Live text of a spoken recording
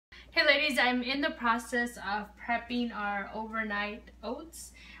Ladies, I'm in the process of prepping our overnight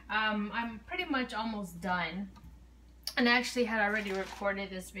oats. I'm pretty much almost done. And I actually had already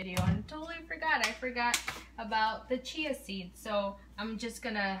recorded this video and totally forgot. I forgot about the chia seeds. So I'm just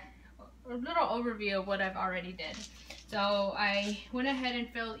gonna, a little overview of what I've already did. So I went ahead and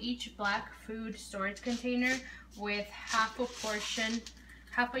filled each black food storage container with half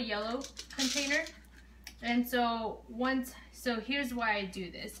a yellow container. And so here's why I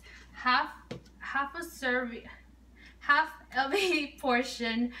do this. Half of a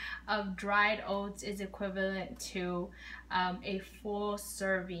portion of dried oats is equivalent to a full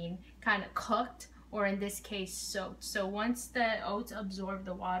serving, kind of cooked, or in this case soaked. So once the oats absorb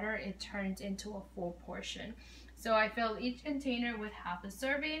the water, it turns into a full portion. So I filled each container with half a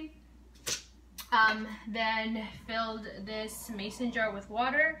serving, then filled this mason jar with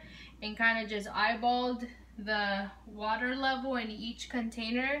water and kind of just eyeballed the water level in each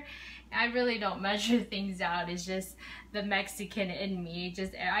container. I really don't measure things out. It's just the Mexican in me.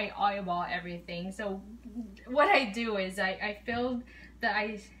 I eyeball everything. So what I do is I fill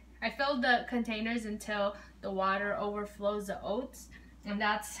the containers until the water overflows the oats, and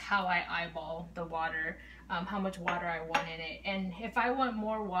that's how I eyeball the water, how much water I want in it. And if I want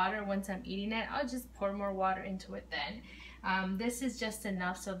more water once I'm eating it, I'll just pour more water into it then. This is just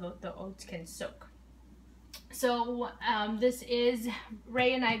enough so the oats can soak. So this is,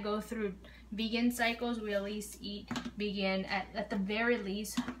 Ray and I go through vegan cycles. We at least eat vegan at the very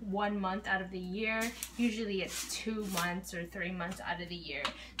least 1 month out of the year. Usually it's 2 months or 3 months out of the year.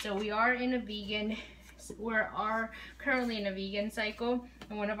 So we are in a vegan, currently in a vegan cycle,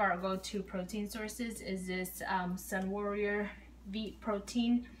 and one of our go-to protein sources is this Sun Warrior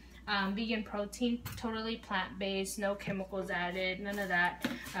protein. Vegan protein, totally plant-based, no chemicals added, none of that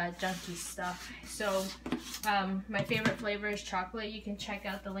junky stuff. So my favorite flavor is chocolate. You can check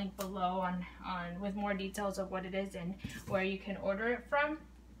out the link below on with more details of what it is and where you can order it from.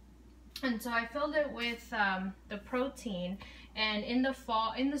 And so I filled it with the protein, and in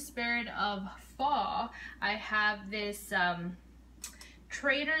the spirit of fall, I have this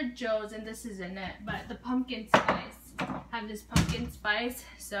Trader Joe's, and this isn't it, but the pumpkin spice. Have this pumpkin spice,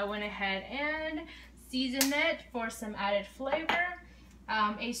 so I went ahead and seasoned it for some added flavor.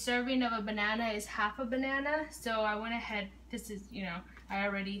 A serving of a banana is half a banana, so I went ahead, I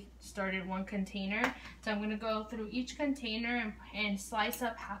already started one container, so I'm going to go through each container and slice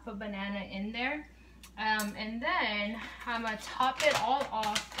up half a banana in there, and then I'm going to top it all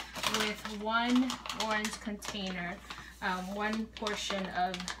off with one orange container, one portion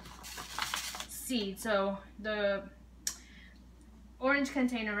of seed. So the orange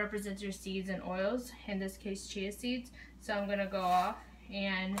container represents your seeds and oils, in this case chia seeds. So I'm going to go off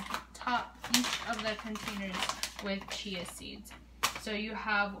and top each of the containers with chia seeds. So you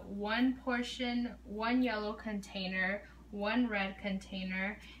have one portion, one yellow container, one red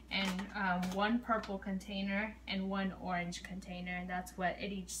container, and one purple container, and one orange container, and that's what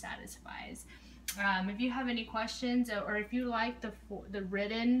it each satisfies. If you have any questions, or if you like the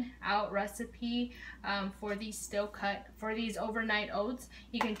written out recipe for these overnight oats,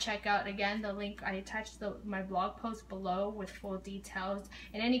 you can check out again the link. I attached my blog post below with full details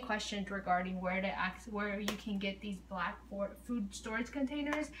and any questions regarding where you can get these black food storage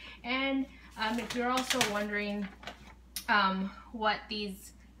containers. And if you're also wondering what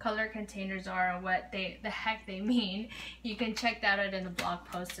these color containers are and what the heck they mean, you can check that out in the blog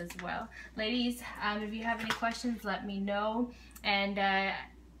post as well. Ladies, if you have any questions, let me know, and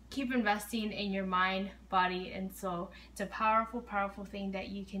keep investing in your mind, body, and soul. It's a powerful thing that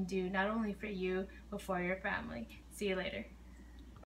you can do, not only for you but for your family. See you later.